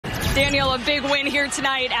Daniel, a big win here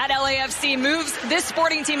tonight at LAFC moves this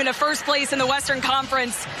sporting team into first place in the Western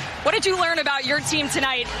Conference. What did you learn about your team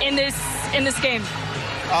tonight in this game?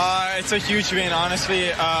 It's a huge win, honestly.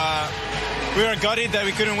 We were gutted that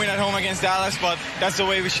we couldn't win at home against Dallas, but that's the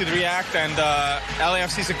way we should react. And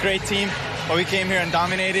LAFC is a great team, but we came here and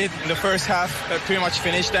dominated. In the first half, pretty much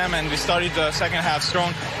finished them, and we started the second half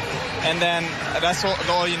strong. And then that's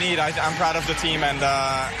all you need. I'm proud of the team, and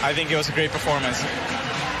I think it was a great performance.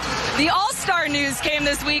 The All-Star news came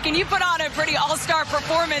this week, and you put on a pretty All-Star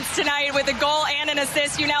performance tonight with a goal and an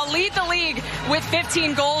assist. You now lead the league with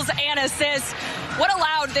 15 goals and assists. What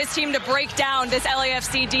allowed this team to break down this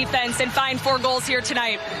LAFC defense and find 4 goals here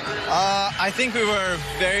tonight? I think we were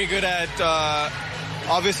very good at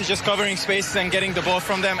obviously just covering spaces and getting the ball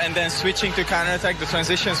from them, and then switching to counterattack. The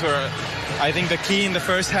transitions were, I think, the key in the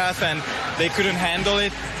first half, and they couldn't handle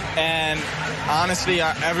it. And honestly,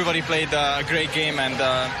 everybody played a great game, and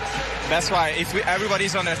that's why if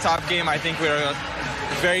everybody's on their top game, I think we're a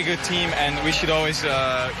very good team, and we should always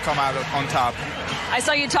come out on top. I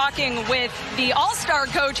saw you talking with the All-Star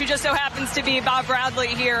coach, who just so happens to be Bob Bradley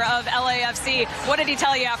here of LAFC. What did he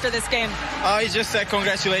tell you after this game? He just said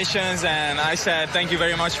congratulations, and I said thank you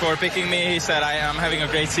very much for picking me. He said I am having a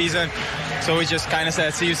great season, so we just kind of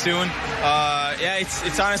said see you soon. Yeah,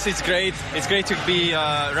 it's honestly, it's great. It's great to be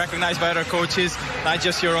recognized by other coaches, not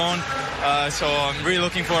just your own. So I'm really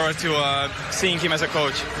looking forward to seeing him as a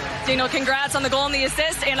coach. Daniel, congrats on the goal and the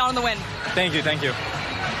assist and on the win. Thank you.